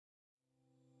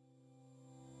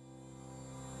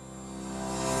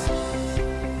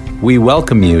We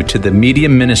welcome you to the media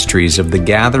ministries of the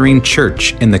Gathering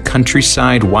Church in the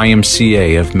Countryside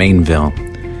YMCA of Mainville.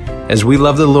 As we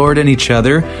love the Lord and each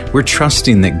other, we're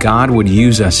trusting that God would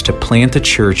use us to plant a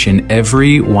church in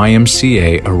every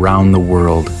YMCA around the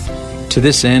world. To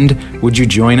this end, would you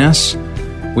join us?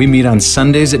 We meet on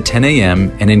Sundays at 10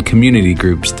 a.m. and in community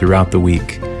groups throughout the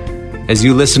week. As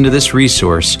you listen to this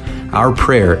resource, our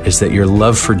prayer is that your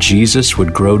love for Jesus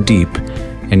would grow deep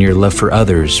and your love for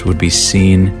others would be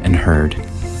seen and heard.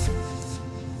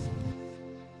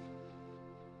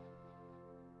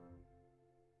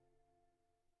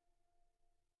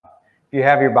 If you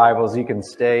have your Bibles, you can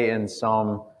stay in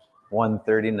Psalm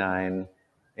 139.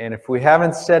 And if we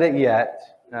haven't said it yet,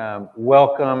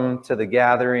 welcome to the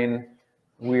gathering.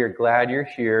 We are glad you're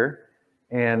here,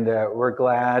 and we're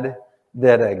glad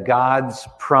that God's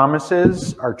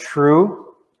promises are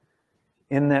true,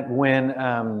 in that when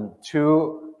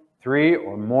 2, 3,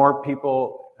 or more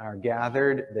people are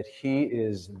gathered, that He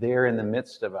is there in the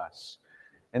midst of us.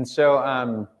 And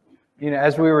so,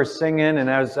 as we were singing, and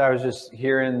as I was just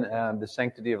hearing the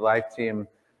Sanctity of Life team,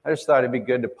 I just thought it'd be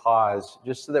good to pause,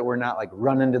 just so that we're not like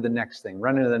running to the next thing,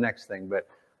 but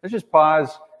let's just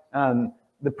pause.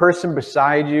 The person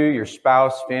beside you, your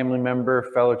spouse, family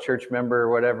member, fellow church member, or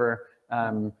whatever,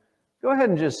 go ahead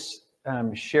and just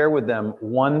share with them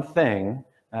one thing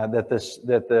that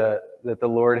the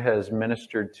Lord has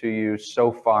ministered to you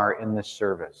so far in this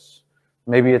service.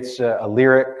 Maybe it's a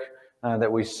lyric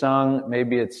that we sung.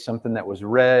 Maybe it's something that was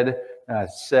read,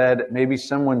 said. Maybe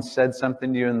someone said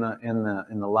something to you in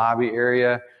the lobby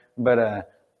area. But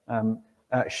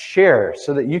share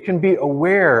so that you can be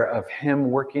aware of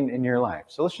Him working in your life.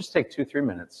 So let's just take 2-3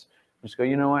 minutes. Just go,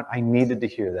 you know what? I needed to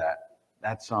hear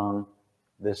that song,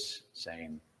 this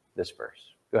saying, this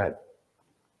verse. Go ahead.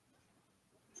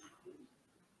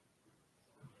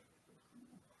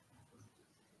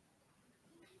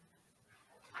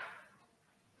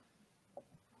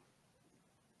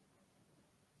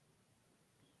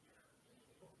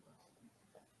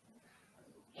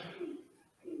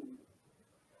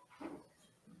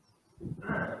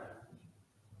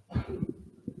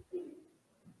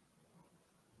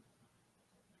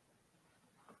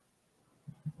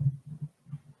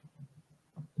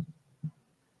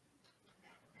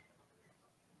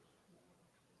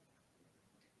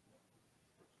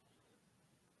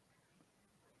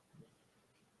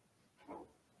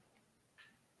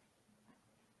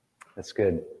 That's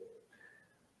good.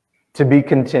 To be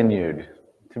continued.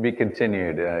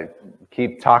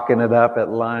 Keep talking it up at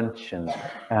lunch,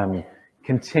 and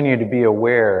continue to be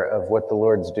aware of what the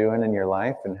Lord's doing in your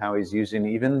life and how He's using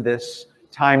even this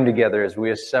time together as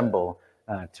we assemble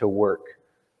to work.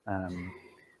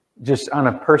 Just on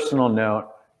a personal note,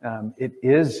 it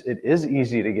is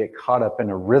easy to get caught up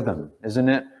in a rhythm, isn't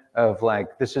it? Of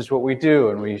like, this is what we do,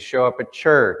 and we show up at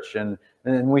church, and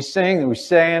we sing, we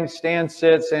stand,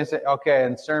 sit, okay,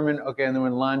 and sermon, okay, and then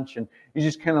when lunch, and you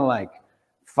just kind of like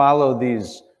follow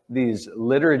these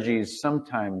liturgies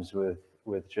sometimes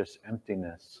with just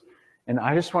emptiness. And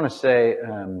I just want to say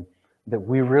that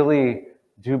we really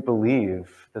do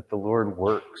believe that the Lord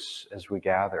works as we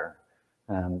gather,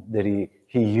 that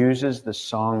He uses the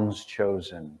songs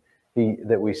chosen,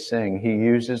 that we sing. He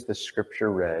uses the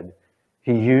scripture read.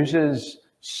 He uses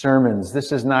sermons.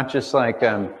 This is not just like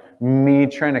me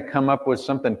trying to come up with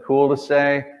something cool to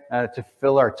say to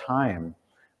fill our time,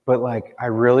 but like I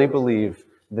really believe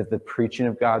that the preaching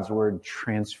of God's word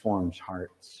transforms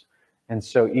hearts. And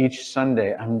so each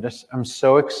Sunday, I'm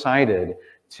so excited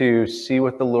to see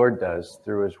what the Lord does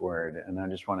through His word, and I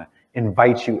just want to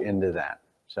invite you into that.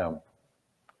 So,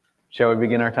 shall we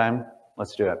begin our time?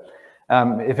 Let's do it.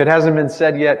 If it hasn't been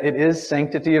said yet, it is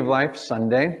Sanctity of Life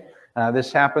Sunday.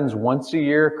 This happens once a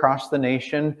year across the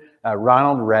nation.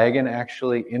 Ronald Reagan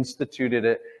actually instituted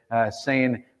it,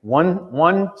 saying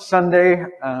one Sunday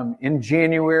in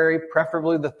January,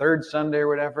 preferably the third Sunday or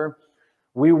whatever,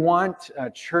 we want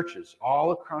churches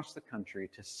all across the country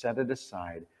to set it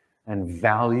aside and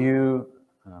value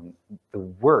the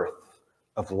worth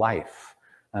of life,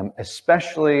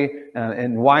 especially,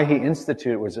 and why he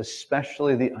instituted was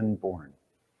especially the unborn.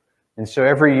 And so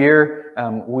every year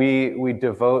we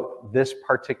devote this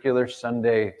particular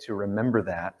Sunday to remember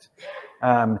that,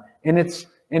 and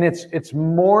it's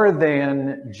more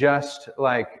than just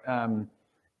like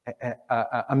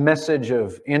a message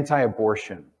of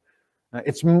anti-abortion.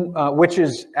 Which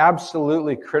is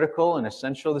absolutely critical and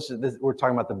essential. We're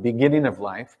talking about the beginning of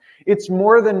life. It's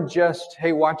more than just,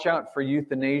 hey, watch out for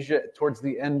euthanasia towards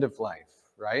the end of life,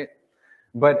 right?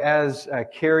 But as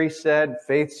Carrie said,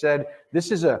 Faith said,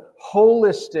 this is a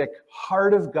holistic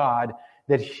heart of God,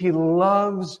 that He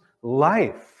loves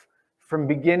life. from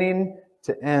beginning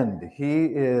to end. He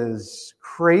is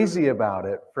crazy about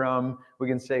it from, we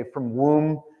can say, from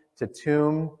womb to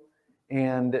tomb,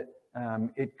 and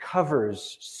it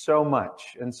covers so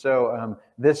much. And so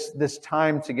this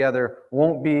time together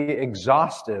won't be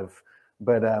exhaustive,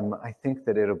 but I think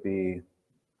that it'll be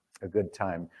a good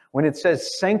time. When it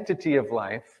says sanctity of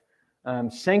life,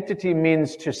 sanctity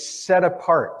means to set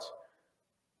apart,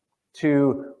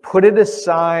 to put it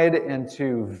aside and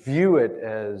to view it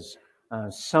as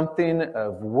something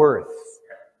of worth.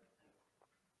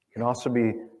 It can also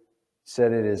be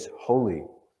said it is holy.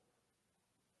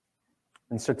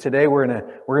 And so today we're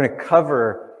gonna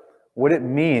cover what it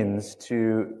means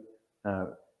to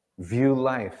view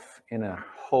life in a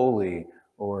holy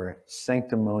or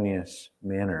sanctimonious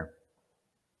manner.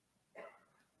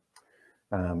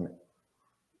 Thomas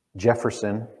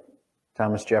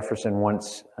Jefferson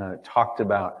once talked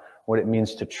about what it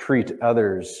means to treat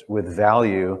others with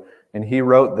value. And he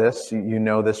wrote this, you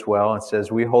know this well. It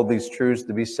says, "We hold these truths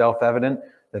to be self-evident,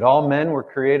 that all men were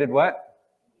created what?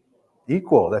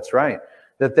 Equal." That's right.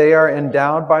 That they are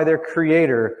endowed by their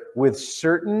Creator with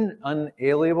certain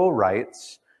unalienable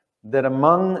rights, that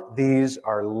among these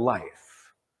are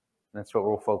life. And that's what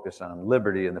we'll focus on,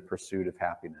 liberty and the pursuit of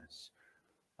happiness.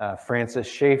 Francis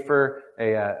Schaeffer,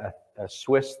 a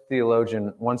Swiss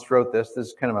theologian, once wrote this. This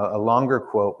is kind of a longer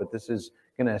quote, but this is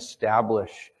going to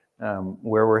establish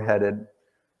where we're headed.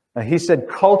 He said,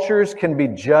 "Cultures can be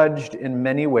judged in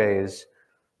many ways,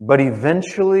 but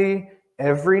eventually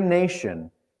every nation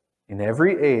in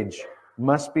every age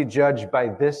must be judged by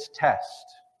this test."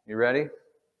 You ready?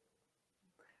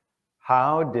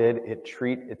 How did it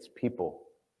treat its people?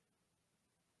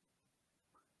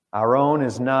 Our own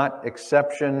is not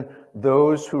exception.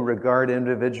 Those who regard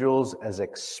individuals as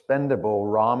expendable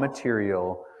raw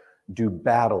material do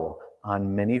battle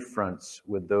on many fronts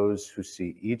with those who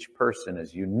see each person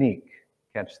as unique.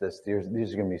 Catch this. These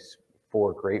are going to be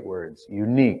 4 great words.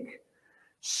 Unique,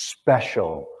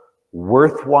 special,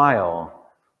 worthwhile,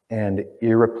 and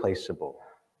irreplaceable.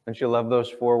 Don't you love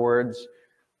those 4 words?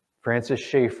 Francis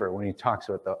Schaeffer, when he talks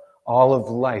about all of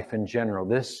life in general,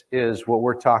 this is what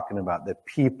we're talking about, the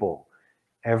people.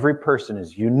 Every person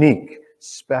is unique,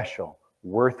 special,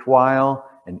 worthwhile,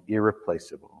 and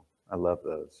irreplaceable. I love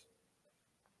those.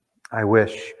 I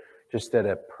wish, just at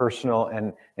a personal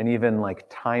and even like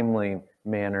timely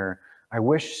manner, I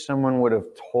wish someone would have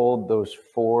told those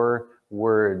 4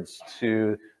 words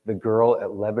to the girl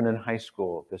at Lebanon High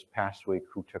School this past week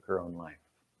who took her own life.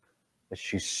 That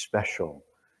she's special,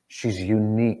 she's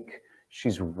unique,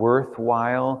 she's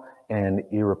worthwhile and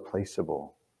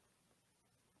irreplaceable.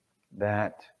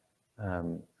 That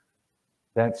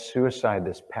suicide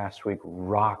this past week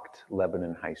rocked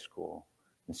Lebanon High School.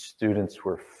 And students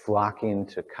were flocking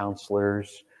to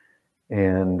counselors,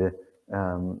 and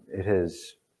it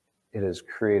has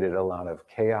created a lot of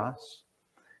chaos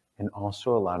and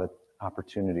also a lot of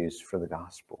opportunities for the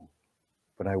gospel.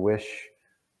 But I wish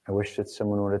that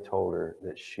someone would have told her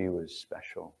that she was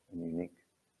special and unique.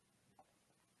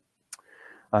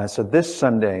 So this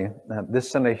Sunday,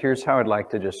 here's how I'd like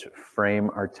to just frame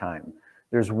our time.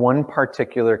 There's one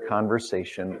particular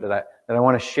conversation that I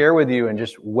want to share with you and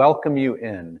just welcome you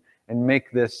in and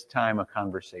make this time a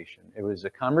conversation. It was a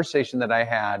conversation that I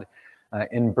had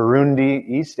in Burundi,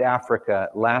 East Africa,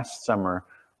 last summer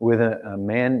with a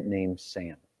man named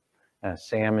Sam.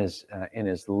 Sam is in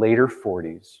his later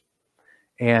 40s,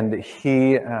 and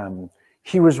he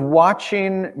was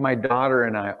watching my daughter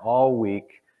and I all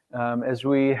week as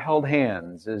we held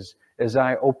hands, as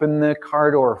I opened the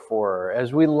car door for her,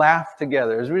 as we laughed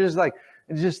together, as we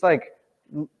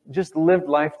just lived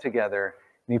life together.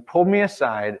 And he pulled me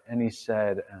aside and he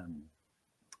said,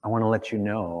 "I want to let you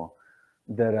know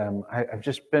that I've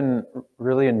just been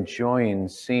really enjoying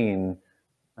seeing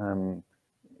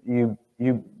you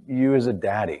as a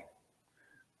daddy.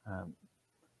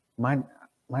 My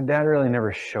dad really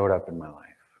never showed up in my life.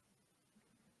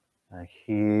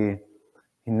 He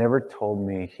never told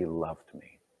me he loved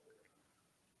me.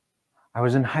 I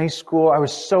was in high school. I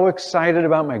was so excited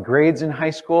about my grades in high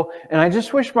school, and I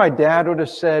just wish my dad would have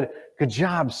said, 'Good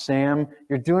job, Sam.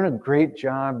 You're doing a great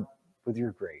job with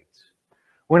your grades.'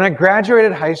 When I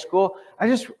graduated high school, I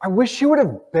wish he would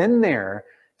have been there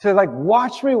to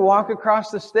watch me walk across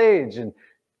the stage and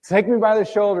take me by the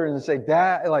shoulder and say,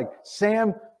 'Dad,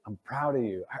 Sam, I'm proud of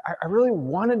you.' I really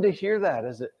wanted to hear that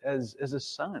as a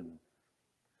son.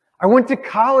 I went to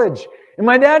college, and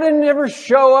my dad didn't ever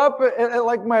show up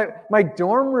at my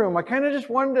dorm room. I kind of just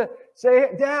wanted to say,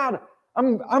 'Hey, Dad,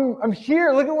 I'm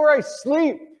here. Look at where I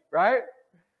sleep,' right?"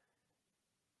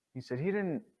 He said he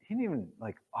didn't can't even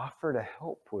like offer to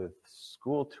help with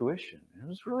school tuition. It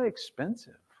was really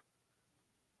expensive.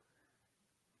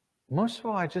 Most of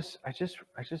all, I just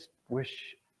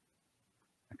wish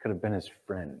I could have been his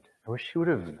friend. I wish he would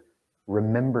have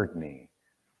remembered me,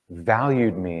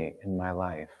 valued me in my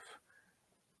life.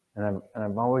 And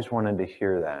I've always wanted to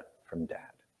hear that from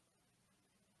Dad.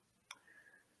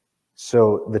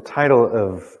 So the title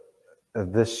of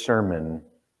this sermon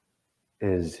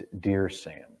is Dear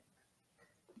Sam.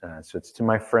 So it's to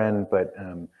my friend, but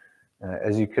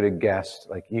as you could have guessed,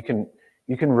 like you can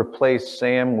replace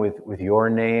Sam with your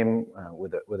name,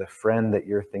 with a friend that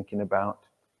you're thinking about.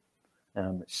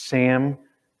 Sam,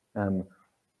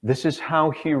 this is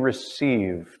how he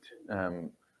received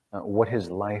what his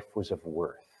life was of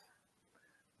worth.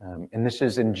 And this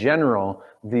is, in general,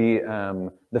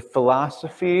 the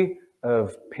philosophy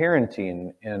of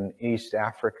parenting in East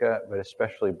Africa, but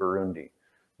especially Burundi.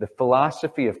 The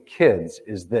philosophy of kids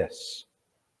is this: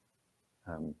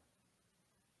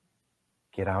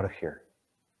 get out of here.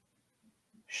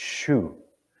 Shoo,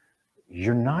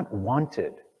 you're not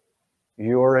wanted.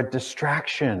 You're a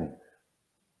distraction.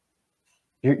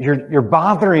 You're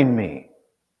bothering me.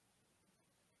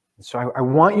 So I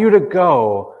want you to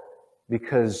go,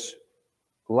 because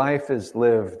life is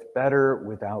lived better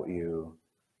without you.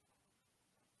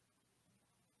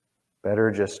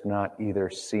 Better just not either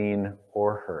seen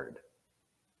or heard.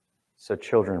 So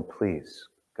children, please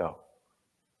go.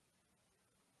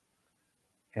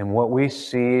 And what we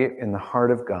see in the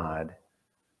heart of God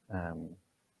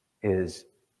is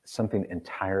something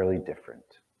entirely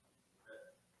different.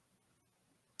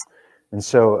 And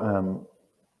so,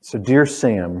 dear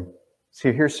Sam,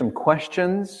 so here's some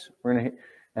questions. We're going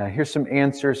to here's some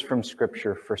answers from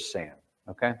Scripture for Sam.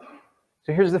 Okay.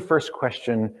 So here's the first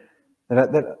question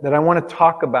that I want to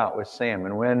talk about with Sam.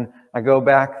 And when I go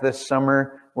back this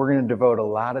summer, we're going to devote a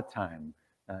lot of time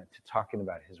to talking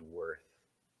about his worth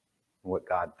and what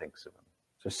God thinks of him.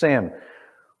 So Sam,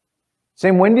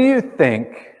 when do you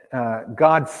think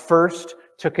God first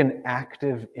took an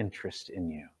active interest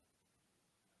in you?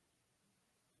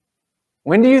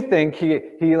 When do you think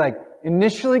he like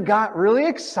initially got really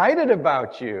excited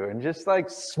about you and just like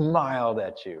smiled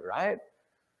at you, right?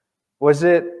 Was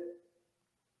it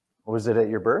at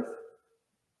your birth?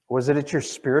 Was it at your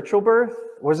spiritual birth?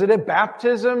 Was it at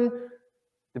baptism?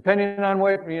 Depending on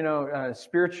what,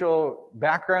 spiritual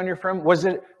background you're from. Was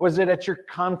it at your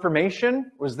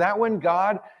confirmation? Was that when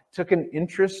God took an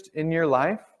interest in your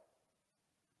life?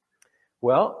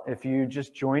 Well, if you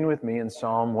just join with me in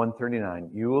Psalm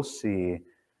 139, you will see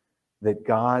that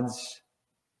God's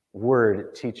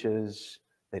word teaches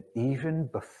that even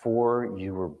before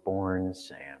you were born,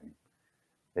 Sam,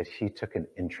 that he took an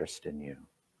interest in you.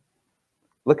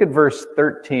 Look at verse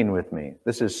 13 with me.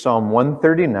 This is Psalm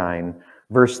 139,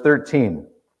 verse 13.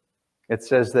 It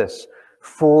says this: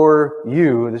 for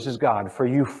you, this is God, for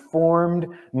you formed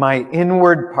my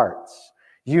inward parts.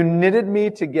 You knitted me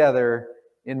together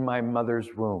in my mother's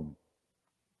womb.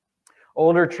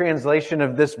 Older translation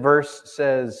of this verse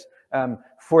says,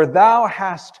 for thou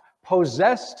hast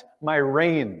possessed my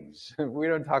reins. We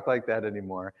don't talk like that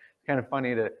anymore. It's kind of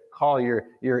funny to call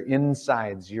your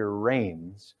insides your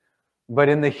reins. But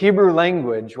in the Hebrew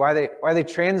language, why they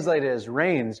translate it as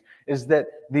reins is that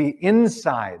the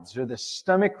insides, or the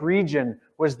stomach region,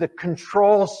 was the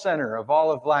control center of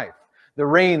all of life. The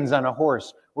reins on a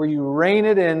horse, where you rein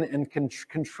it in and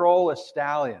control a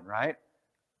stallion, right?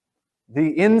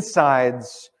 The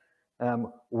insides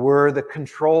were the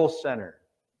control center.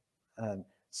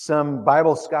 Some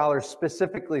Bible scholars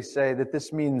specifically say that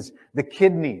this means the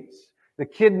kidneys. The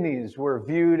kidneys were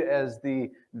viewed as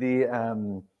the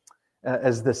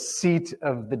seat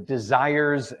of the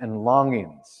desires and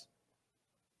longings.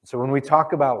 So when we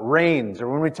talk about reins, or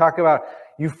when we talk about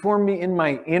you form me in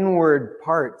my inward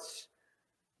parts,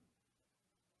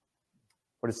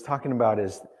 what it's talking about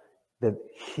is that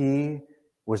he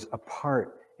was a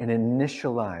part and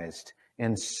initialized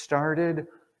and started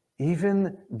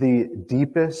even the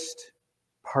deepest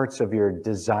parts of your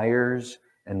desires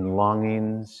and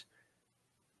longings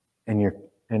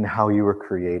and how you were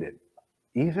created.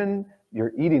 Even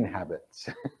your eating habits.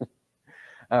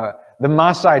 The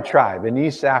Maasai tribe in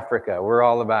East Africa, we're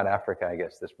all about Africa, I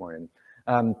guess, this morning,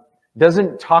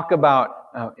 doesn't talk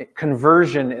about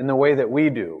conversion in the way that we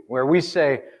do, where we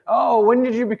say, oh, when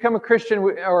did you become a Christian?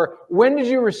 Or when did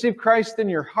you receive Christ in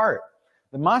your heart?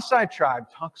 The Maasai tribe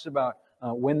talks about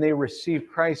when they receive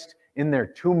Christ in their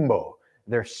tumbo,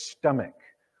 their stomach.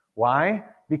 Why?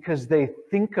 Because they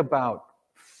think about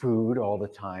food all the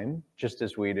time, just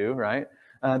as we do, right?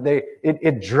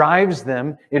 It drives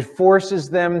them. It forces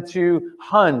them to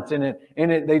hunt, and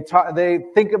they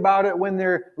think about it when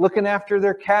they're looking after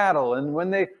their cattle, and when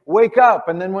they wake up,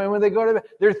 and then when they go to bed,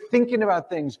 they're thinking about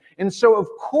things. And so, of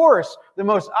course, the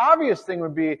most obvious thing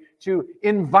would be to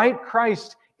invite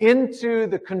Christ into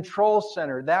the control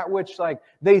center, that which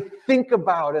they think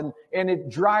about, and it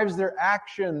drives their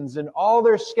actions and all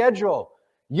their schedule.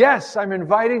 Yes, I'm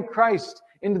inviting Christ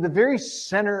into the very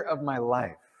center of my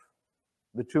life,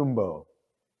 the tumbo.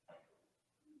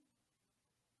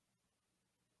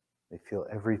 They feel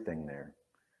everything there.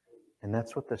 And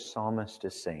that's what the psalmist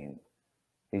is saying.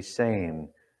 He's saying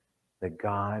that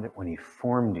God, when He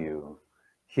formed you,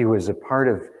 He was a part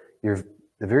of the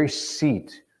very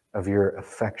seat of your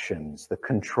affections, the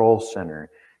control center.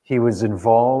 He was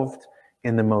involved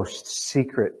in the most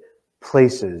secret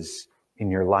places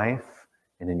in your life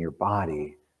and in your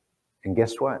body. And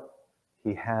guess what?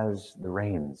 He has the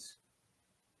reins.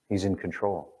 He's in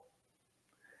control.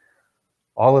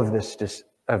 All of this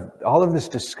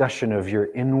discussion of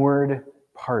your inward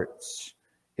parts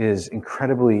is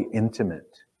incredibly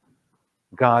intimate.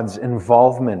 God's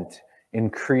involvement in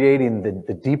creating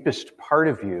the deepest part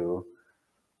of you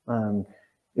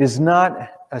is not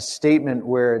a statement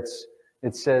where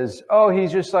it says, oh, he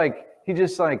just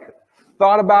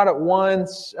thought about it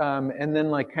once and then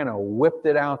kind of whipped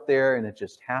it out there and it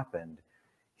just happened.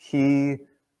 He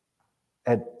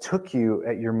took you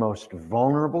at your most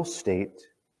vulnerable state,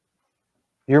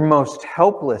 your most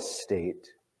helpless state,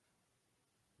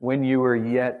 when you were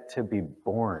yet to be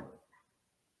born.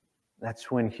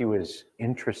 That's when He was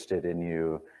interested in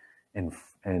you and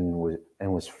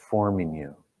was forming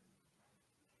you.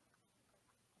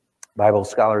 Bible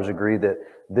scholars agree that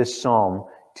this psalm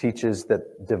teaches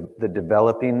that the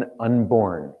developing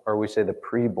unborn, or we say the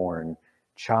preborn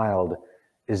child,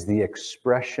 is the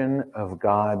expression of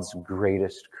God's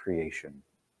greatest creation.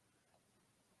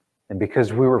 And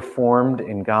because we were formed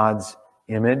in God's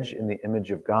image, in the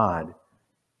image of God,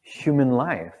 human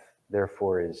life,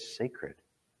 therefore, is sacred.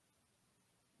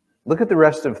 Look at the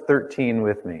rest of 13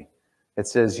 with me. It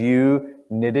says, "You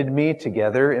knitted me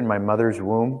together in my mother's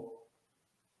womb."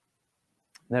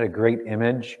 Isn't that a great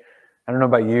image? I don't know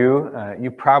about you.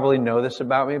 You probably know this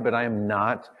about me, but I am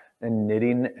not a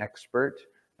knitting expert.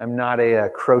 I'm not a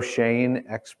crocheting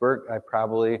expert. I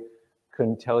probably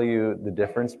couldn't tell you the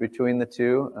difference between the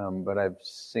two, but I've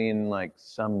seen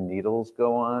some needles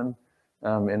go on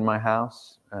in my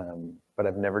house, but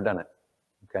I've never done it.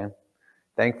 Okay?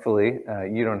 Thankfully,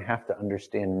 you don't have to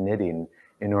understand knitting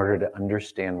in order to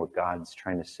understand what God's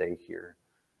trying to say here.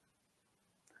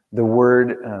 The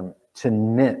word to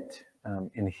knit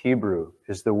in Hebrew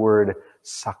is the word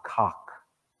sakak.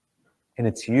 And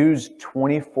it's used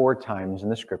 24 times in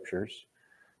the scriptures.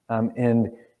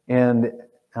 When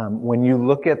you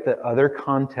look at the other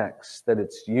contexts that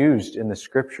it's used in the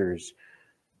scriptures,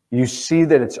 you see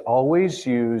that it's always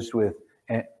used with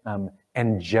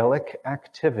angelic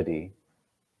activity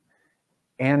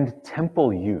and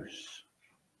temple use.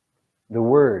 The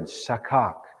word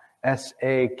sakak,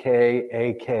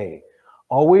 S-A-K-A-K,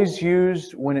 always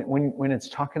used when it's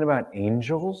talking about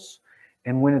angels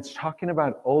and when it's talking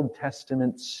about Old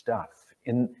Testament stuff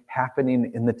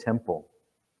happening in the temple.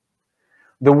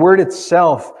 The word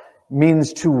itself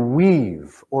means to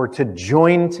weave or to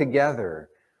join together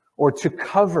or to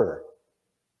cover.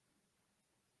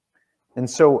 And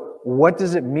so what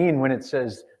does it mean when it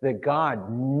says that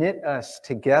God knit us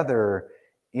together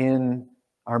in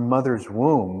our mother's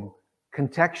womb?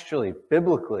 Contextually,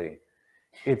 biblically,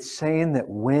 it's saying that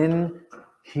when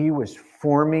He was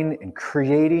forming and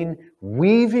creating,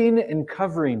 weaving and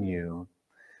covering you,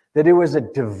 that it was a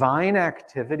divine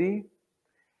activity,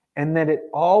 and that it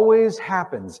always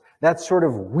happens, that sort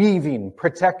of weaving,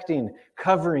 protecting,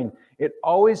 covering, it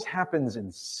always happens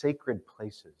in sacred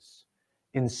places,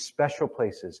 in special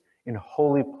places, in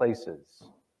holy places.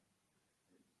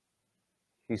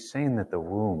 He's saying that the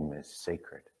womb is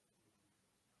sacred.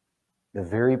 The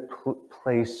very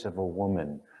place of a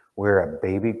woman where a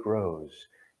baby grows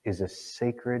is a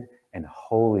sacred and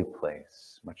holy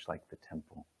place, much like the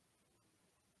temple.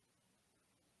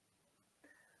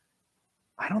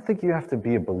 I don't think you have to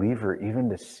be a believer even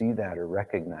to see that or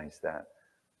recognize that.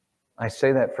 I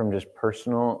say that from just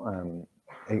personal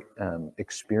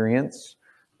experience.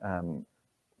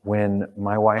 When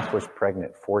my wife was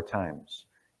pregnant 4 times,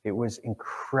 it was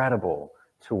incredible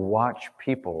to watch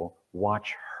people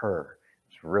watch her.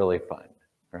 It's really fun,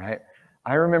 right?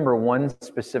 I remember one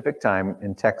specific time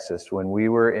in Texas when we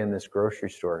were in this grocery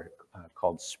store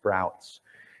called Sprouts.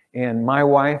 And my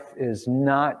wife is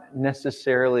not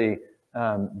necessarily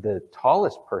the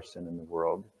tallest person in the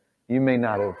world. You may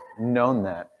not have known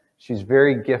that. She's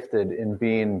very gifted in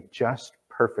being just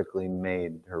perfectly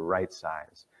made, her right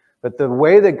size. But the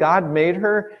way that God made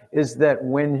her is that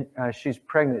when she's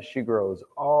pregnant, she grows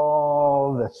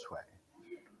all this way,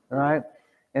 right?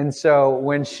 And so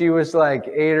when she was like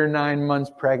 8 or 9 months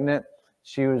pregnant,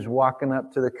 she was walking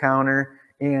up to the counter,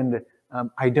 and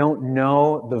I don't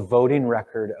know the voting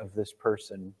record of this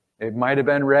person. It might have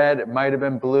been red, it might have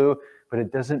been blue, but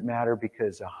it doesn't matter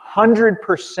because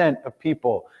 100% of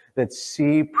people that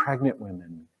see pregnant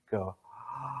women go,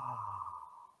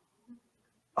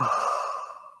 oh.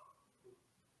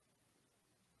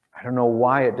 I don't know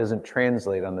why it doesn't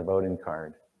translate on the voting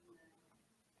card.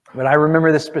 But I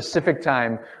remember this specific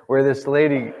time where this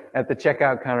lady at the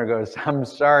checkout counter goes, I'm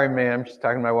sorry, ma'am, she's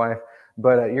talking to my wife,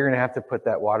 but you're going to have to put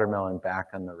that watermelon back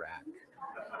on the rack.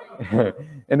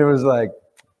 And it was like,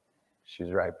 she's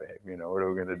right, babe. You know, what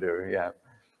are we going to do? Yeah.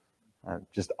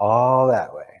 Just all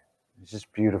that way. It's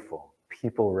just beautiful.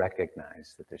 People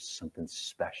recognize that there's something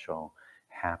special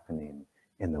happening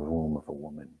in the womb of a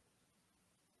woman.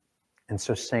 And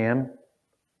so Sam,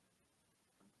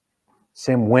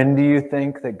 when do you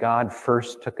think that God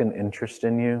first took an interest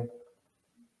in you?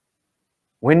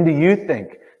 When do you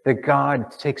think that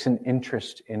God takes an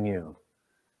interest in you?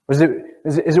 Is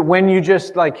it when you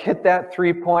just like hit that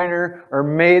 3-pointer or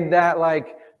made that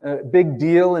like big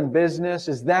deal in business?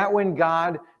 Is that when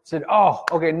God said, oh,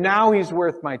 okay, now he's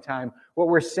worth my time? What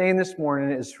we're saying this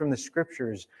morning is from the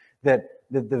scriptures that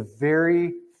the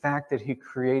very fact that he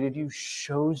created you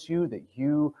shows you that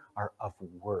you are of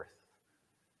worth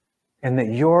and that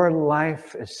your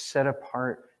life is set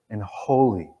apart and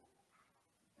holy.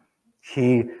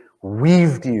 He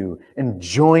weaved you and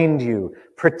joined you,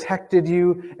 protected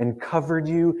you and covered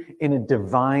you in a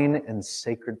divine and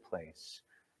sacred place,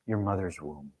 your mother's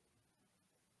womb.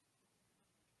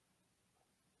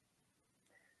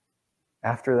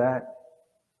 After that,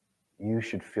 you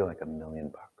should feel like $1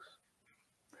 million.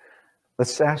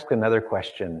 Let's ask another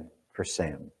question for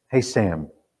Sam. Hey, Sam,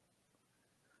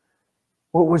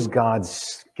 what was God's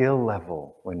skill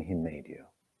level when he made you?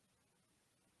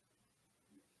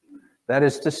 That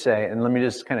is to say, and let me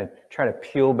just kind of try to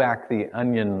peel back the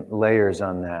onion layers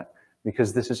on that,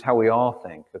 because this is how we all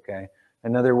think, okay?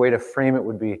 Another way to frame it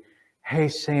would be, hey,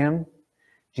 Sam,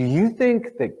 do you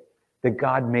think that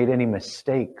God made any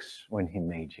mistakes when he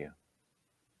made you?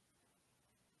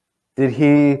 Did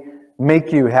he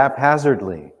make you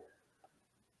haphazardly?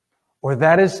 Or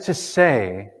that is to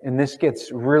say, and this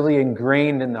gets really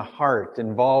ingrained in the heart,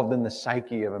 involved in the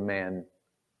psyche of a man,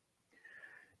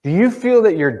 do you feel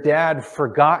that your dad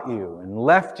forgot you and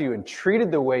left you and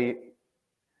treated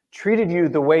you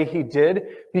the way he did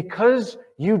because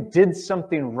you did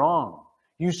something wrong?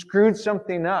 You screwed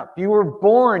something up. You were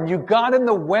born. You got in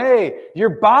the way.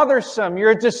 You're bothersome.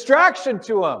 You're a distraction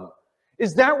to him.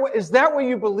 Is that what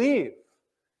you believe?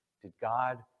 Did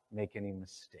God make any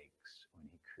mistakes when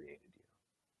he created you?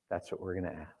 That's what we're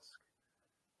going to ask.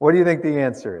 What do you think the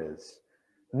answer is?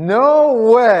 No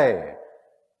way.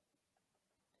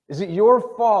 Is it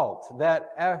your fault that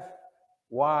F,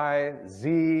 Y,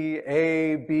 Z,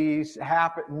 A, B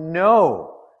happened?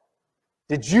 No.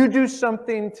 Did you do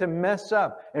something to mess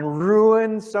up and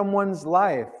ruin someone's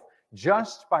life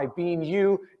just by being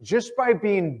you, just by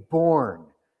being born?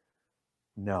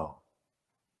 No.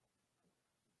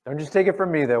 Don't just take it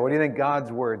from me, though. What do you think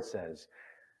God's word says?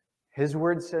 His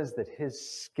word says that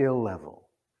his skill level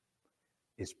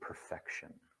is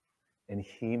perfection, and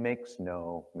he makes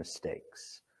no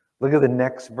mistakes. Look at the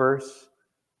next verse.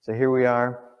 So here we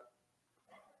are.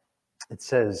 It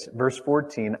says, verse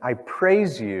 14, I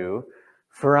praise you,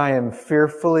 for I am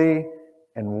fearfully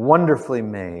and wonderfully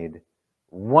made.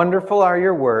 Wonderful are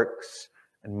your works,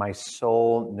 and my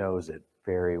soul knows it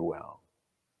very well.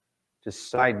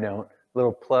 Just side note,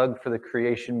 little plug for the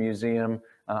Creation Museum.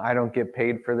 I don't get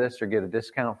paid for this or get a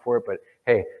discount for it, but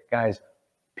hey, guys,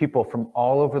 people from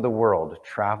all over the world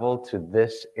travel to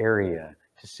this area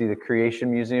to see the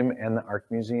Creation Museum and the Ark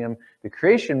Museum. The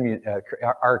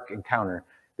Ark Encounter.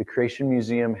 The Creation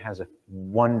Museum has a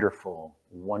wonderful,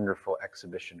 wonderful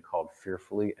exhibition called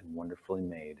Fearfully and Wonderfully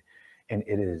Made, and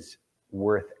it is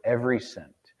worth every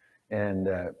cent. And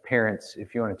parents,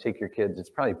 if you want to take your kids, it's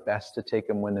probably best to take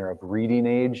them when they're of reading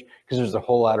age, because there's a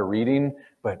whole lot of reading,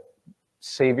 but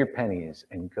save your pennies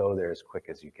and go there as quick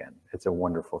as you can. It's a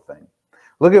wonderful thing.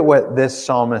 Look at what this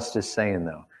psalmist is saying,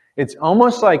 though. It's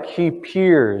almost like he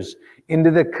peers into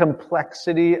the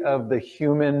complexity of the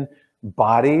human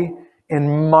body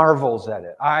and marvels at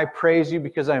it. I praise you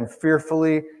because I am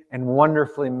fearfully and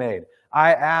wonderfully made.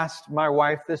 I asked my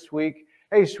wife this week,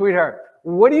 hey, sweetheart,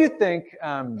 what do you think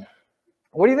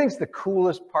What do you think is the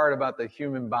coolest part about the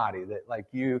human body that like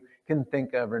you can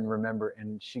think of and remember?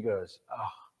 And she goes, oh,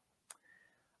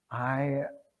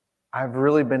 I've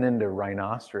really been into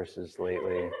rhinoceroses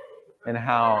lately, and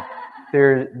how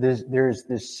there's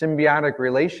this symbiotic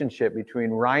relationship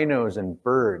between rhinos and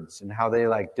birds, and how they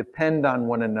like depend on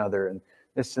one another and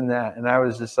this and that. And I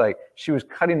was just like, she was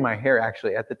cutting my hair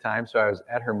actually at the time, so I was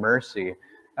at her mercy.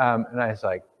 And I was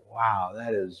like, wow,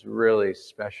 that is really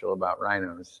special about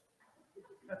rhinos.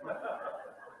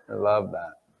 I love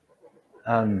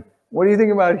that. What do you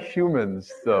think about humans,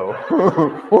 though?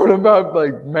 What about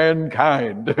like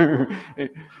mankind?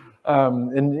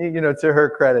 And you know, to her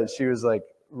credit, she was like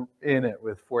in it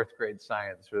with fourth grade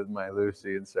science with my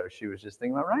Lucy, and so she was just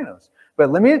thinking about rhinos.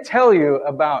 But let me tell you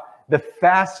about the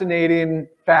fascinating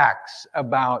facts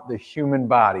about the human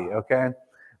body. Okay,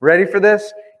 ready for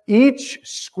this? Each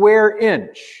square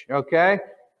inch, okay,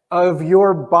 of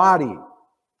your body,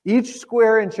 each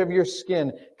square inch of your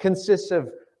skin consists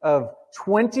of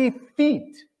 20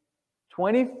 feet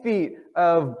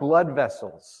of blood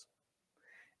vessels.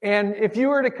 And if you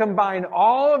were to combine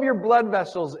all of your blood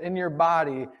vessels in your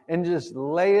body and just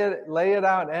lay it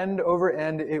out end over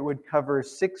end, it would cover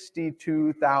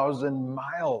 62,000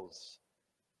 miles.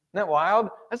 Isn't that wild?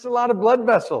 That's a lot of blood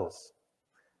vessels.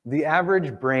 The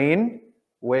average brain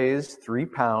weighs 3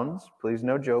 pounds. Please,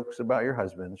 no jokes about your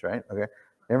husbands, right? Okay.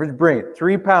 Average brain,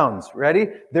 3 pounds. Ready?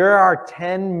 There are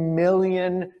 10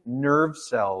 million nerve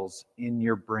cells in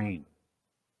your brain.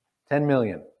 10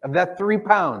 million. Of that 3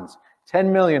 pounds,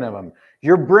 10 million of them.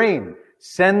 Your brain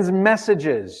sends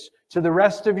messages to the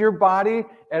rest of your body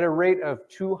at a rate of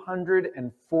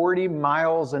 240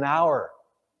 miles an hour.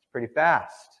 It's pretty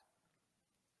fast.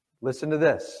 Listen to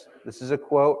this. This is a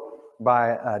quote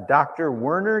by Dr.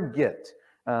 Werner Gitt.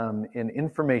 In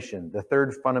Information, the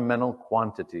Third Fundamental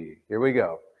Quantity. Here we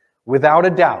go. Without a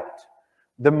doubt,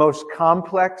 the most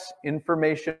complex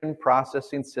information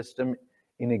processing system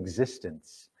in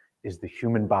existence is the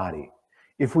human body.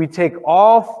 If we take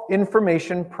all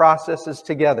information processes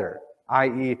together,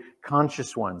 i.e.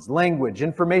 conscious ones, language,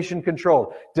 information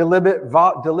control, deliberate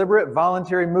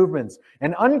voluntary movements,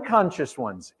 and unconscious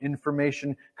ones,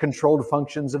 information controlled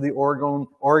functions of the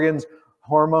organs,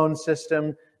 hormone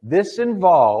system, this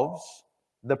involves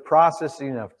the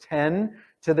processing of 10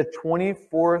 to the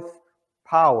 24th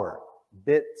power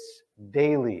bits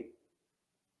daily.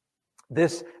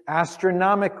 This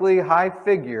astronomically high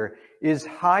figure is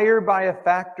higher by a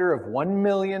factor of 1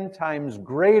 million times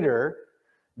greater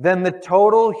than the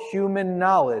total human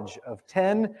knowledge of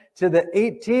 10 to the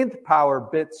 18th power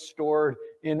bits stored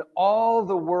in all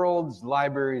the world's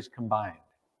libraries combined.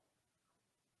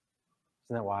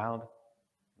 Isn't that wild?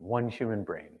 One human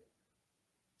brain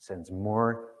sends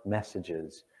more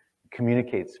messages,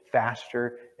 communicates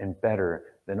faster and better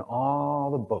than all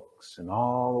the books and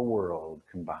all the world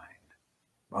combined.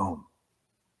 Boom.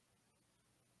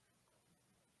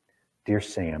 Dear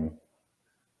Sam,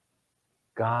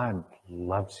 God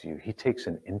loves you. He takes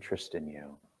an interest in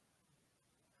you.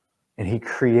 And He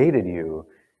created you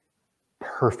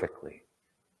perfectly.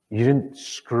 You didn't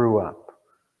screw up.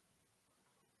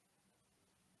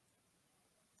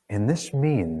 And this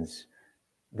means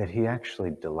that He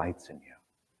actually delights in you.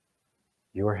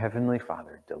 Your Heavenly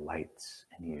Father delights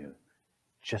in you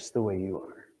just the way you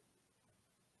are.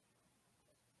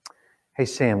 Hey,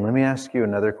 Sam, let me ask you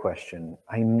another question.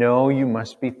 I know you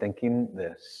must be thinking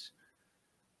this,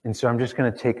 and so I'm just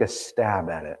going to take a stab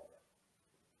at it.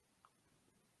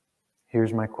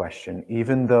 Here's my question.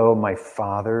 Even though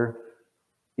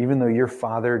your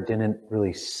father didn't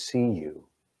really see you,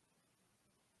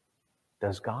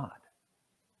 does God?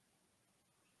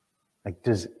 Like,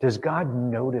 does God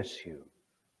notice you?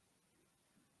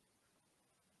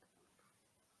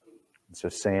 So,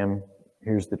 Sam,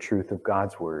 here's the truth of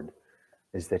God's word,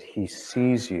 is that He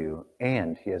sees you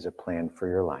and He has a plan for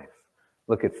your life.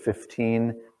 Look at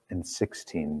 15 and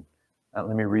 16.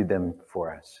 Let me read them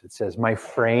for us. It says, "My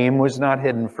frame was not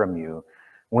hidden from you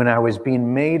when I was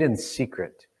being made in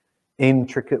secret,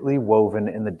 intricately woven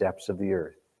in the depths of the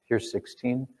earth." Here's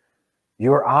 16.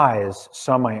 "Your eyes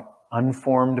saw my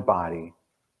unformed body,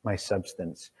 my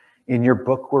substance. In your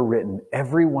book were written,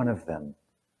 every one of them,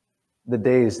 the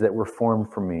days that were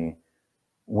formed for me,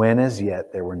 when as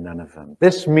yet there were none of them."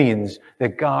 This means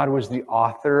that God was the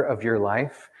author of your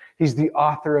life. He's the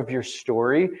author of your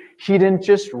story. He didn't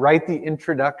just write the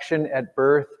introduction at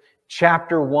birth,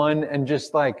 chapter 1, and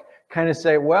just like kind of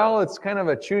say, well, it's kind of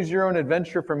a choose your own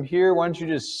adventure from here. Why don't you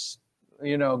just,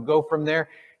 go from there?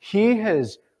 He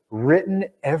has written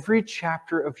every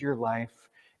chapter of your life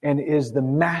and is the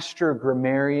master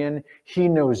grammarian. He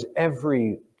knows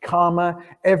every comma,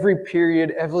 every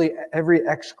period, every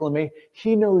exclamation.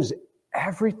 He knows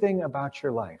everything about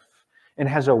your life and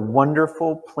has a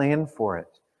wonderful plan for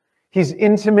it. He's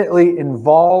intimately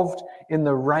involved in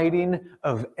the writing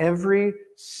of every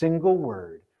single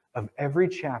word, of every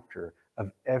chapter,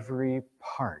 of every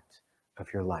part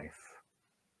of your life.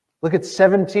 Look at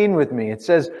 17 with me. It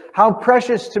says, "How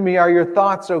precious to me are your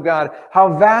thoughts, O God.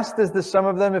 How vast is the sum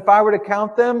of them. If I were to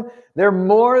count them, they're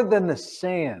more than the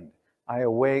sand. I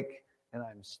awake and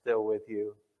I'm still with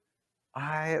you."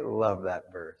 I love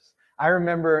that verse. I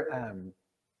remember,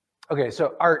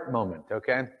 so art moment,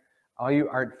 okay? All you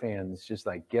art fans, just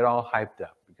like get all hyped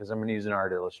up because I'm going to use an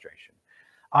art illustration.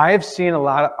 I have seen a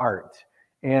lot of art,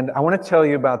 and I want to tell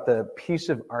you about the piece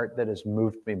of art that has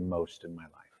moved me most in my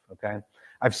life, okay?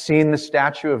 I've seen the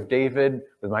statue of David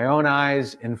with my own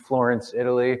eyes in Florence,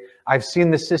 Italy. I've seen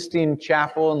the Sistine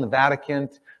Chapel in the Vatican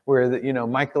where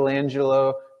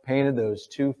Michelangelo painted those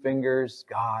two fingers,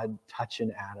 God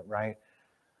touching Adam, right?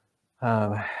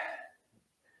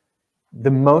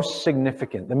 The most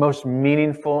significant, the most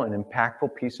meaningful and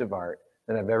impactful piece of art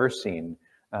that I've ever seen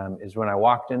is when I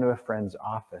walked into a friend's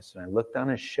office and I looked on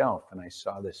his shelf and I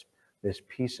saw this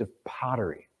piece of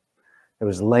pottery that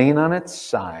was laying on its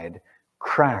side,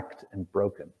 cracked and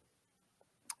broken.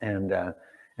 And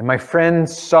my friend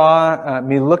saw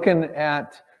me looking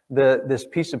at this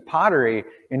piece of pottery,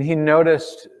 and he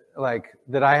noticed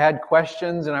that I had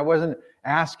questions, and I wasn't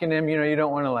asking him. You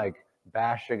don't want to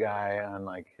bash a guy on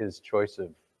his choice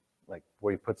of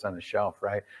what he puts on the shelf,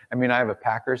 right? I mean, I have a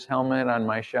Packers helmet on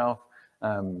my shelf,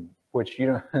 which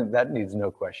that needs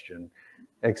no question,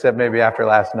 except maybe after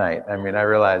last night. I mean, I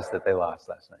realized that they lost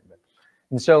last night,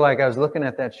 and so I was looking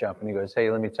at that shelf, and he goes, "Hey,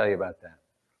 let me tell you about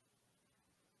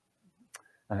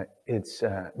that. It's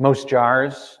most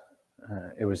jars.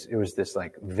 It was this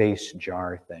vase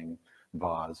jar thing,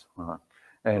 vase,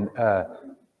 and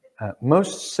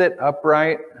most sit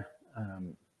upright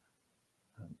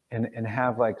and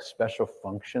have special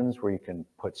functions where you can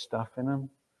put stuff in them.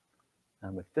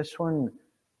 But this one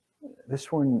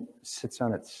sits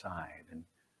on its side, and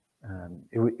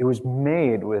it was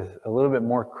made with a little bit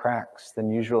more cracks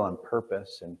than usual on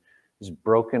purpose, and was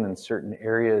broken in certain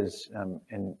areas.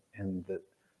 And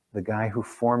the guy who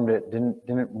formed it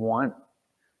didn't want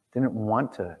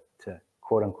to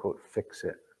quote unquote fix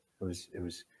it. It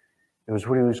was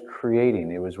what he was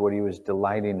creating. It was what he was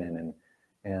delighting in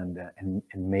and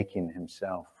making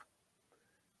himself.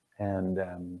 And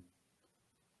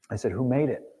I said, "Who made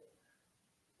it?"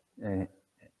 And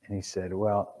he said,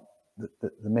 "Well,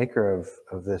 the maker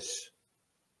of this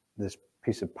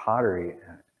piece of pottery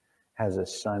has a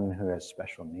son who has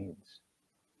special needs.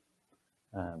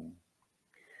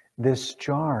 This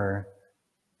jar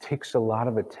takes a lot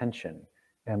of attention.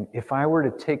 If I were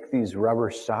to take these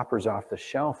rubber stoppers off the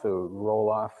shelf, it would roll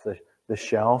off the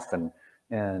shelf and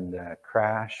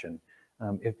crash. And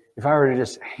if I were to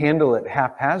just handle it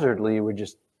haphazardly, it would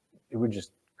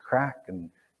just crack and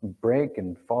break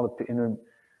and fall to.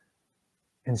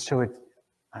 And so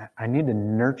I need to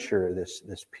nurture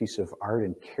this piece of art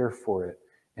and care for it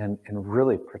and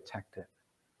really protect it.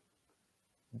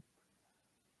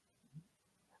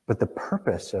 But the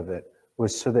purpose of it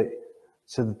was so that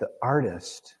the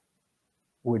artist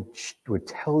would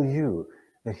tell you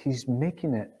that he's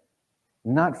making it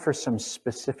not for some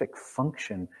specific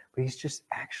function, but he's just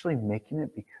actually making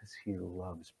it because he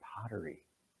loves pottery.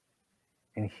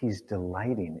 And he's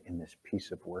delighting in this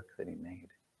piece of work that he made.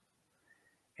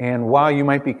 And while you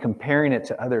might be comparing it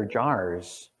to other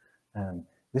jars,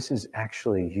 this is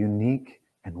actually unique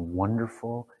and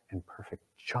wonderful and perfect,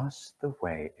 just the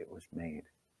way it was made,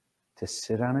 to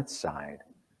sit on its side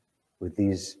with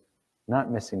these not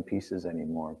missing pieces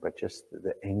anymore, but just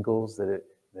the angles that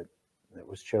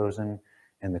was chosen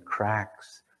and the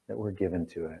cracks that were given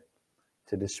to it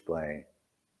to display.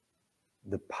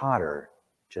 The potter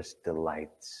just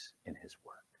delights in his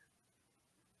work.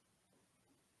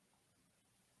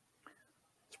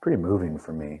 It's pretty moving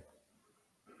for me.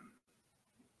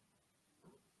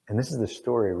 And this is the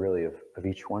story really of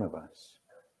each one of us.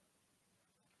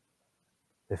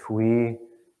 If we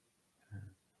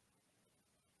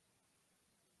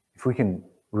can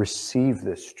receive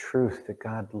this truth that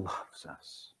God loves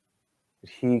us, that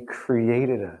He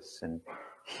created us and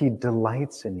He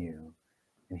delights in you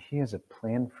and He has a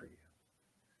plan for you,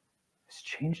 this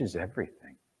changes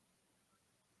everything.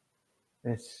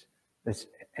 This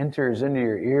enters into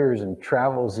your ears and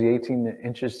travels the 18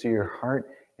 inches to your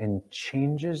heart and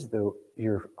changes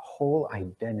your whole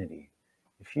identity.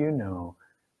 If you know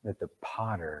that the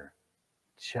potter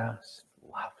just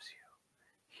loves you.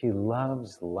 He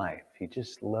loves life. He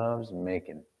just loves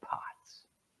making pots.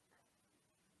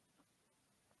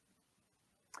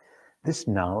 this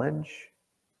knowledge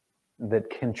that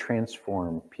can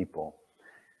transform people,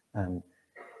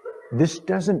 this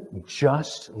doesn't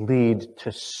just lead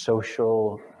to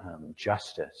social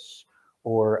justice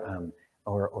or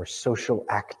social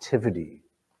activity.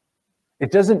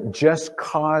 It doesn't just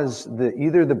cause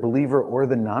either the believer or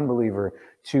the non-believer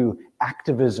to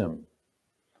activism.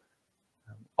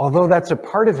 Although that's a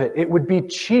part of it, it would be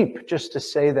cheap just to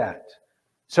say that.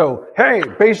 So, hey,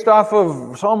 based off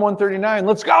of Psalm 139,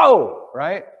 let's go,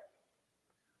 right?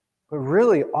 But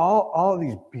really, all of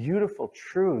these beautiful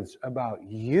truths about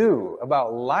you,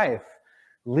 about life,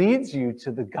 leads you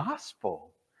to the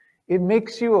gospel. It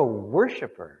makes you a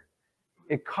worshiper.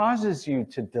 It causes you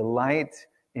to delight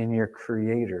in your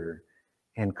Creator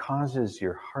and causes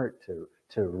your heart to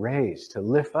raise, to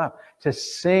lift up, to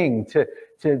sing,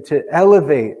 to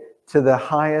elevate to the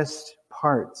highest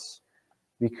parts,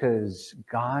 because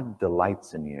God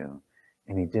delights in you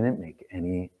and He didn't make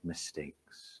any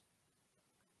mistakes.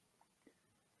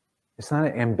 It's not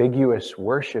an ambiguous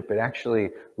worship. It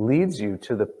actually leads you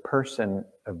to the person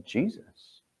of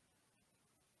Jesus.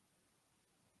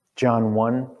 John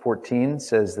 1:14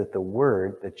 says that the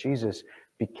Word, that Jesus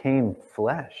became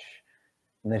flesh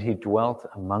and that He dwelt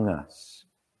among us.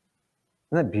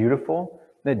 Isn't that beautiful?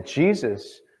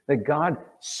 That God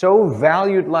so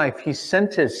valued life, He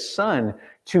sent His Son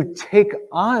to take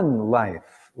on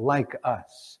life like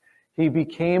us. He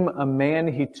became a man.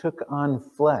 He took on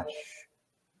flesh.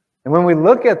 And when we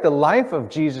look at the life of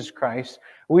Jesus Christ,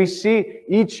 we see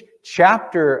each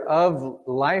chapter of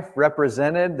life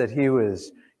represented, that He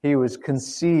was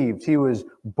conceived, He was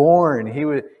born,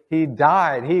 He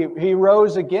died, He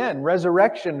rose again.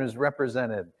 Resurrection is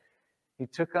represented. He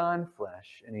took on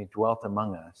flesh and He dwelt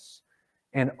among us.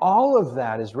 And all of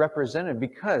that is represented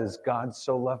because God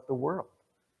so loved the world.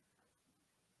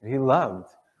 He loved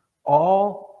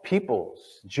all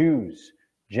peoples, Jews,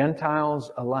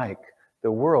 Gentiles alike,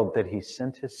 the world, that He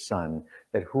sent His Son,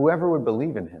 that whoever would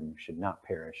believe in Him should not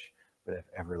perish, but have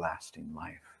everlasting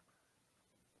life.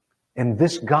 And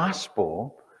this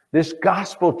gospel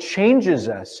changes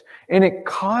us, and it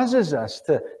causes us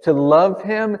to love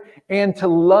Him and to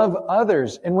love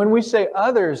others. And when we say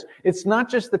others, it's not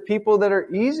just the people that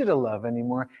are easy to love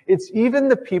anymore. It's even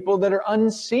the people that are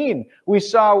unseen. We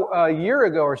saw a year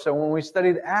ago or so when we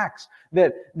studied Acts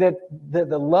that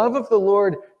the love of the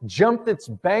Lord jumped its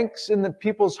banks in the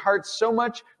people's hearts so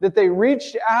much that they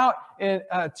reached out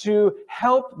to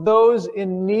help those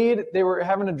in need. They were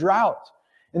having a drought,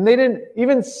 and they didn't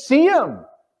even see Him.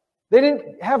 They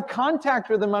didn't have contact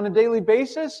with Him on a daily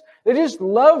basis. They just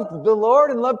loved the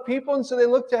Lord and loved people, and so they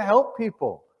looked to help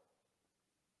people.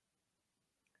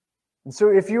 And so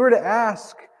if you were to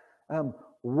ask,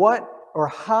 what or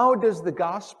how does the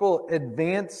gospel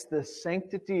advance the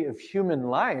sanctity of human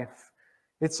life?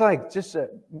 It's like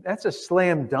that's a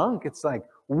slam dunk. It's like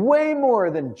way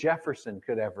more than Jefferson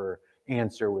could ever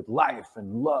answer with life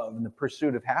and love and the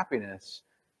pursuit of happiness.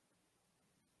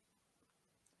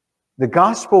 The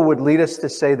gospel would lead us to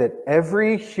say that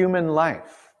every human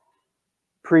life,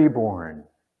 preborn,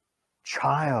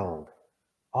 child,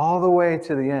 all the way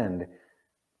to the end,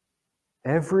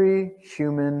 every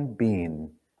human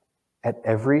being at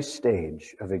every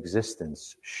stage of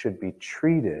existence should be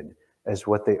treated as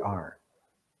what they are,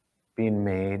 being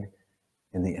made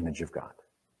in the image of God.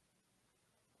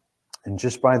 And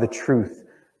just by the truth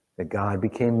that God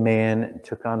became man and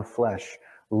took on flesh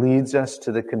leads us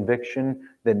to the conviction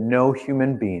that no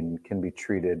human being can be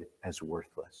treated as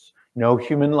worthless. No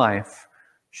human life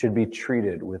should be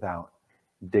treated without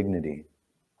dignity.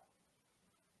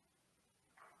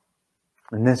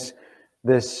 And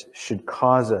this should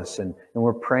cause us, and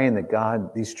we're praying that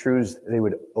God, these truths, they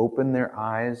would open their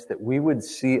eyes, that we would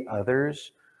see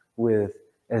others with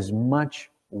as much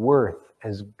worth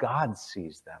as God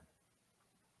sees them.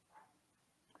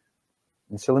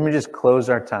 And so let me just close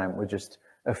our time with just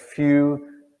a few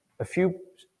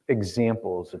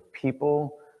examples of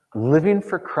people living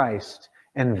for Christ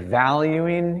and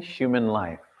valuing human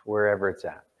life wherever it's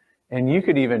at. And you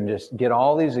could even just get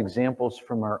all these examples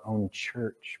from our own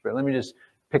church. But let me just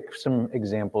pick some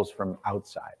examples from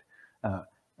outside.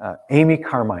 Amy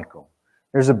Carmichael.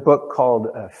 There's a book called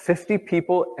 50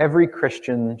 People Every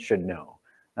Christian Should Know.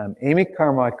 Amy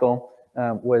Carmichael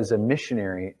was a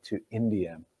missionary to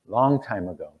India a long time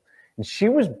ago. And she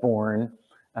was born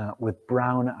with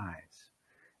brown eyes.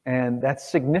 And that's a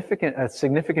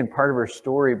significant part of her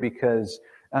story because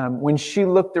when she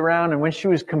looked around and when she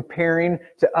was comparing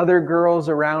to other girls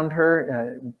around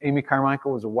her, Amy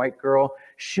Carmichael was a white girl,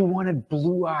 she wanted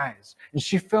blue eyes. And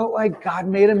she felt like God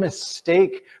made a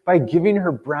mistake by giving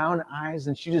her brown eyes.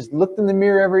 And she just looked in the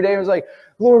mirror every day and was like,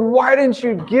 Lord, why didn't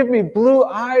you give me blue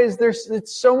eyes?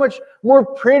 It's so much more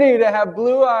pretty to have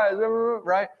blue eyes,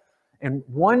 right? And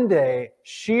one day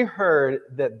she heard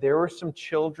that there were some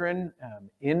children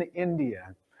in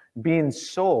India being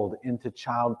sold into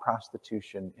child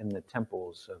prostitution in the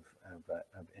temples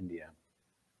of India.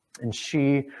 And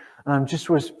she just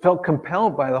felt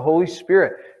compelled by the Holy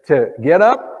Spirit to get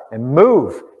up and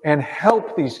move and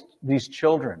help these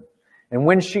children. And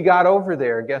when she got over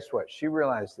there, guess what? She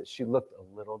realized that she looked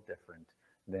a little different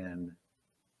than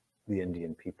the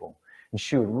Indian people. And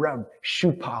she would rub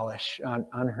shoe polish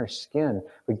on her skin.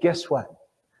 But guess what?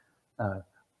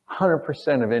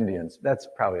 100% of Indians, that's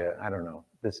probably, I don't know,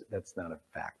 that's not a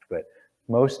fact, but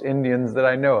most Indians that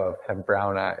I know of have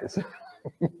brown eyes.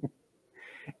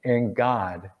 And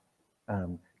God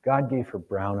gave her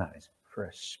brown eyes for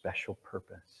a special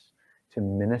purpose, to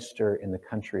minister in the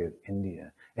country of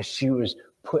India. As she was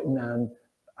putting on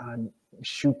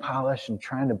shoe polish and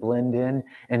trying to blend in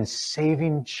and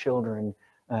saving children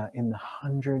in the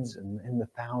hundreds and in the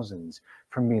thousands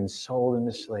from being sold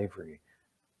into slavery.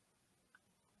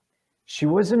 She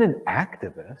wasn't an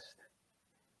activist.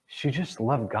 She just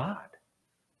loved God.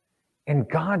 And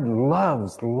God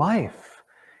loves life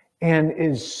and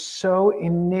is so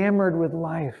enamored with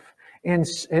life and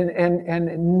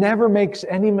never makes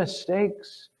any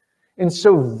mistakes. And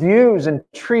so views and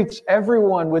treats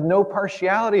everyone with no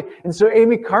partiality. And so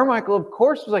Amy Carmichael, of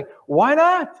course, was like, why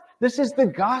not? This is the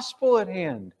gospel at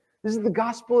hand. This is the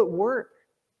gospel at work.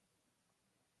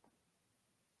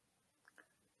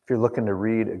 If you're looking to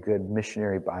read a good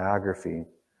missionary biography,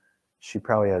 she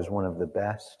probably has one of the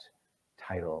best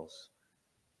titles.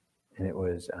 And it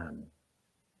was,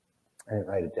 I didn't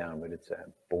write it down, but it's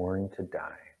Born to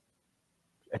Die.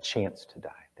 A Chance to Die.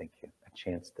 Thank you. A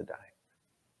Chance to Die.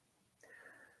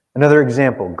 Another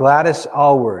example, Gladys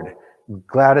Aylward.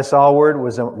 Gladys Aylward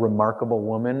was a remarkable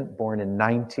woman, born in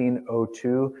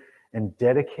 1902, and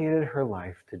dedicated her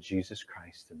life to Jesus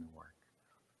Christ and the work.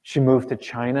 She moved to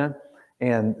China,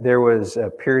 and there was a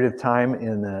period of time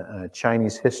in the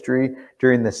Chinese history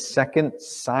during the Second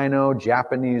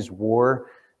Sino-Japanese War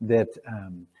that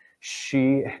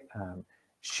she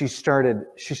started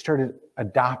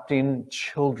adopting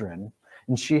children,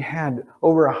 and she had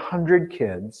over 100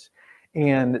 kids.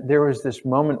 And there was this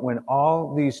moment when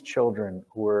all these children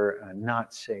were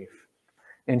not safe.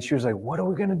 And she was like, what are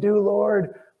we going to do,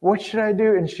 Lord? What should I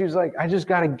do? And she was like, I just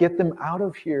got to get them out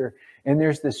of here. And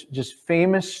there's this just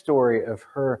famous story of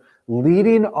her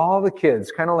leading all the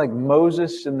kids, kind of like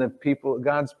Moses and the people,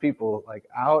 God's people, like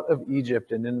out of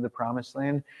Egypt and into the promised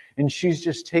land. And she's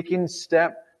just taking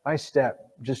step by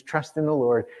step, just trusting the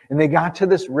Lord. And they got to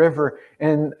this river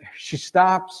and she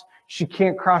stops. She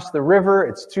can't cross the river.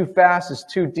 It's too fast. It's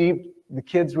too deep. The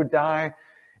kids would die.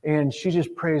 And she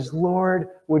just prays, Lord,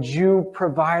 would you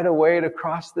provide a way to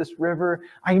cross this river?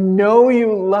 I know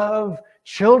you love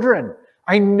children.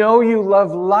 I know you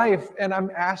love life. And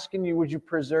I'm asking you, would you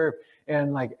preserve?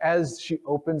 And like, as she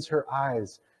opens her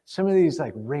eyes, some of these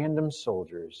like random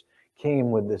soldiers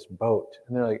came with this boat.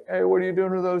 And they're like, hey, what are you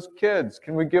doing with those kids?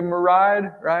 Can we give them a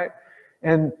ride? Right?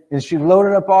 And she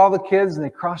loaded up all the kids and they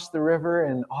crossed the river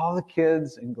and all the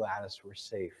kids and Gladys were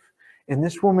safe. And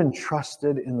this woman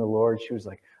trusted in the Lord. She was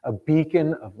like a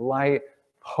beacon of light,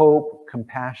 hope,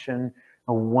 compassion,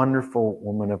 a wonderful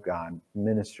woman of God,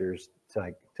 ministers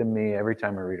to me every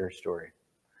time I read her story.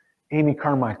 Amy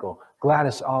Carmichael,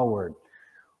 Gladys Aylward.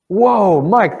 Whoa,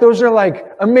 Mike, those are like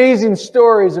amazing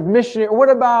stories of missionary. What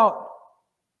about,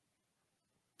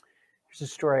 here's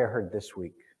a story I heard this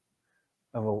week.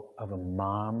 Of a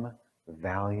mom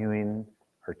valuing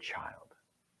her child.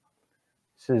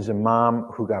 This is a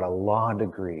mom who got a law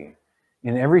degree.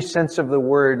 In every sense of the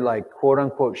word, like quote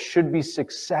unquote, should be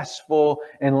successful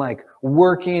and like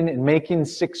working and making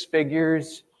six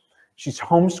figures. She's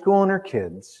homeschooling her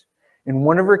kids, and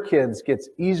one of her kids gets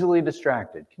easily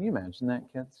distracted. Can you imagine that,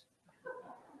 kids?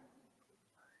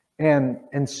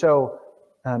 And so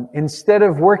instead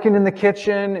of working in the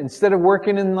kitchen, instead of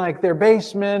working in like their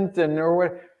basement or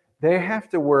what, they have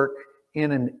to work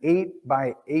in an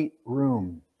 8x8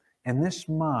 room. And this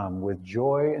mom, with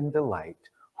joy and delight,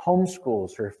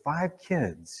 homeschools her 5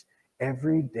 kids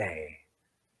every day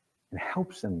and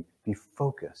helps them be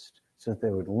focused so that they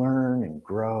would learn and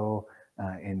grow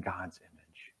in God's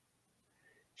image.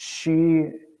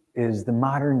 She is the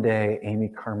modern day Amy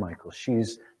Carmichael.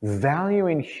 She's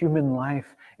valuing human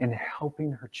life and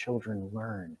helping her children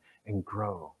learn and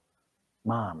grow.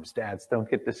 Moms, dads, don't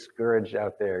get discouraged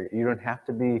out there. You don't have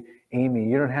to be Amy.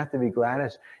 You don't have to be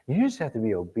Gladys. You just have to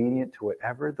be obedient to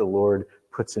whatever the Lord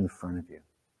puts in front of you.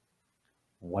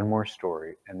 One more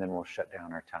story, and then we'll shut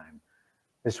down our time.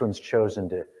 This one's chosen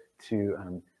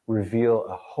to reveal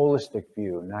a holistic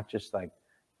view, not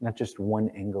just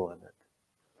one angle of it.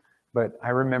 But I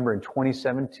remember in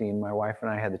 2017, my wife and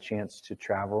I had the chance to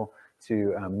travel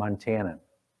to Montana.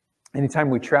 Anytime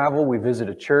we travel, we visit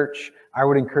a church. I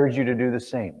would encourage you to do the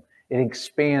same. It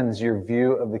expands your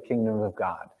view of the kingdom of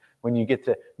God. When you get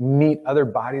to meet other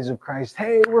bodies of Christ,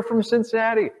 hey, we're from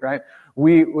Cincinnati, right?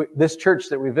 This church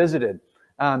that we visited,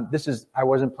 I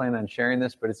wasn't planning on sharing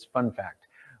this, but it's a fun fact.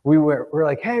 We're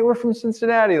like, hey, we're from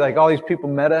Cincinnati. Like all these people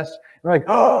met us. We're like,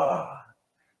 oh.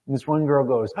 And this one girl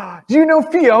goes, do you know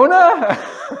Fiona?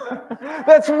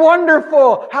 That's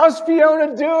wonderful. How's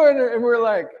Fiona doing? And we're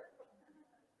like,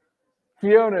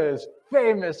 Fiona is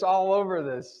famous all over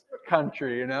this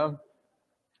country, you know?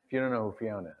 If you don't know who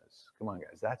Fiona is, come on,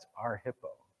 guys. That's our hippo.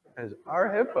 That is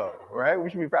our hippo, right?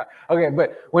 We should be proud. Okay,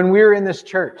 but when we were in this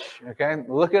church, okay,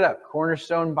 look it up,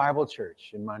 Cornerstone Bible Church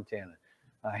in Montana,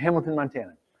 Hamilton,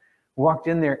 Montana. Walked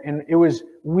in there, and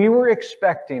we were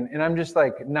expecting, and I'm just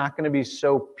like not going to be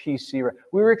so PC, right?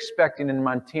 We were expecting in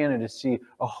Montana to see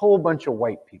a whole bunch of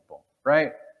white people, right?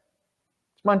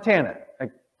 It's Montana.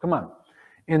 Like, come on.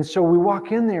 And so we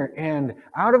walk in there, and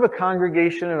out of a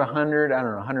congregation of 100,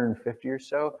 150 or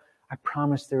so, I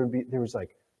promised there was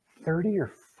like 30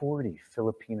 or 40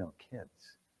 Filipino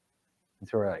kids. And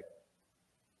so we're like,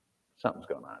 something's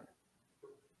going on.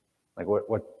 Like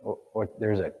what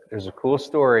there's a cool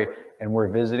story, and we're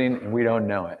visiting and we don't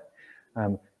know it.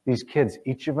 These kids,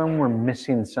 each of them were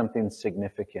missing something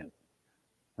significant.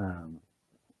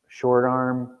 Short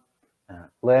arm,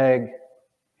 leg,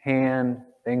 hand,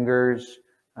 fingers,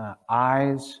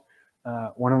 eyes.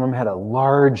 One of them had a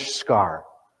large scar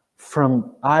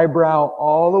from eyebrow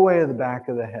all the way to the back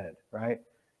of the head, right?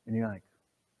 And you're like,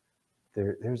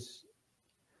 there's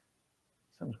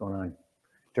something's going on.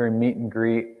 During meet and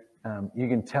greet, you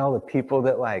can tell the people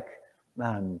that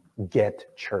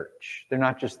get church. They're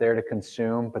not just there to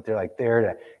consume, but they're like there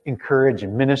to encourage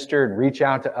and minister and reach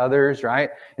out to others,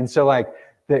 right? And so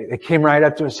they came right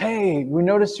up to us. Hey, we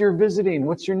noticed you're visiting.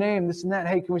 What's your name? This and that.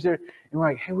 Hey, can we say? And we're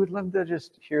like, hey, we'd love to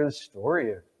just hear the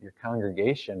story of your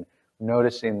congregation.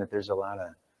 Noticing that there's a lot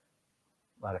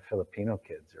of Filipino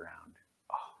kids around.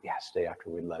 Oh, yeah, stay after.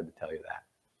 We'd love to tell you that.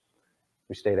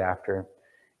 We stayed after,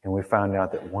 and we found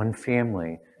out that one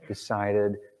family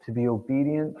decided to be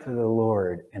obedient to the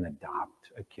Lord and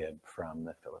adopt a kid from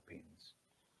the Philippines.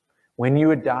 When you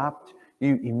adopt,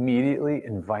 you immediately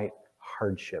invite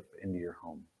hardship into your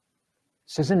home.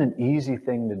 This isn't an easy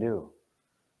thing to do.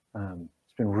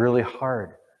 It's been really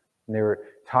hard. And they were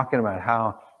talking about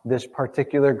how this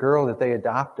particular girl that they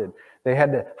adopted, they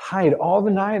had to hide all the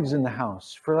knives in the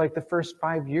house for like the first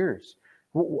 5 years.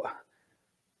 It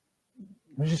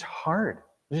was just hard.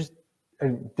 It was just a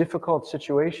difficult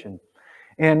situation.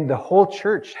 And the whole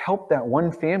church helped that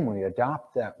one family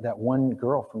adopt that one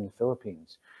girl from the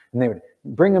Philippines. And they would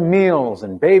bring them meals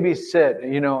and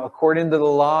babysit, according to the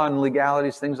law and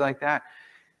legalities, things like that.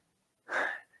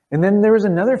 And then there was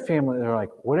another family that were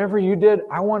like, whatever you did,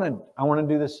 I want to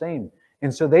do the same.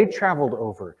 And so they traveled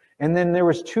over. And then there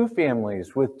was 2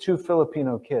 families with 2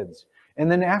 Filipino kids.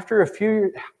 And then after a few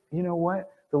years, you know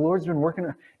what? The Lord's been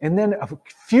working. And then a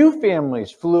few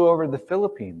families flew over to the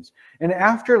Philippines. And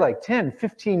after 10,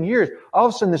 15 years, all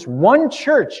of a sudden this one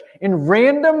church in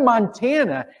random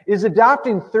Montana is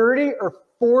adopting 30 or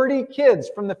 40 kids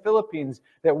from the Philippines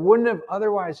that wouldn't have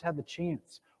otherwise had the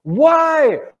chance.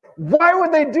 Why? Why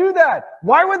would they do that?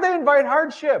 Why would they invite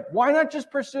hardship? Why not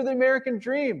just pursue the American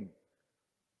dream?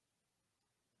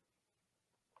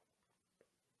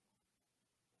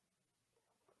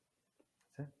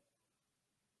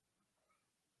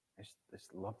 They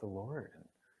just love the Lord.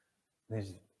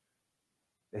 And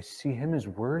they see Him as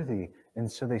worthy,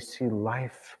 and so they see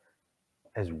life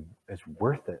as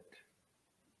worth it.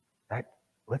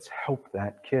 Let's help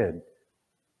that kid.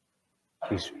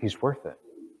 He's worth it.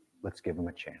 Let's give him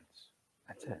a chance.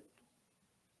 That's it.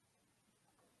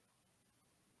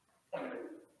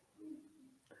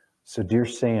 So, dear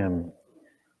Sam,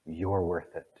 you're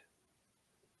worth it.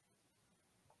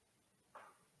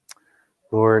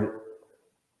 Lord,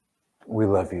 we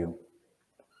love you.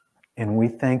 And we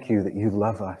thank you that you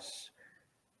love us.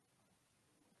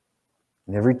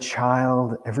 And every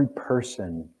child, every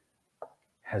person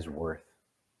has worth.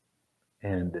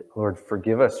 And Lord,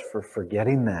 forgive us for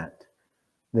forgetting that.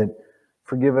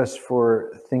 Forgive us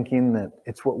for thinking that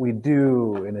it's what we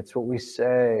do and it's what we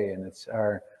say and it's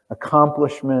our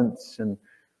accomplishments. And,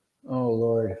 oh,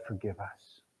 Lord, forgive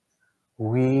us.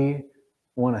 We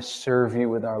want to serve you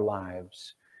with our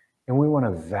lives, and we want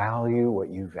to value what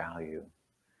you value.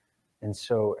 And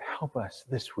so help us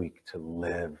this week to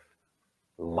live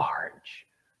large,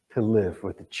 to live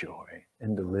with joy,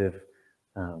 and to live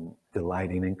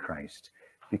delighting in Christ,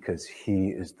 because he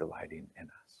is delighting in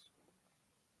us.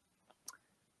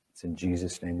 It's in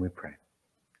Jesus' name we pray.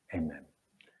 Amen.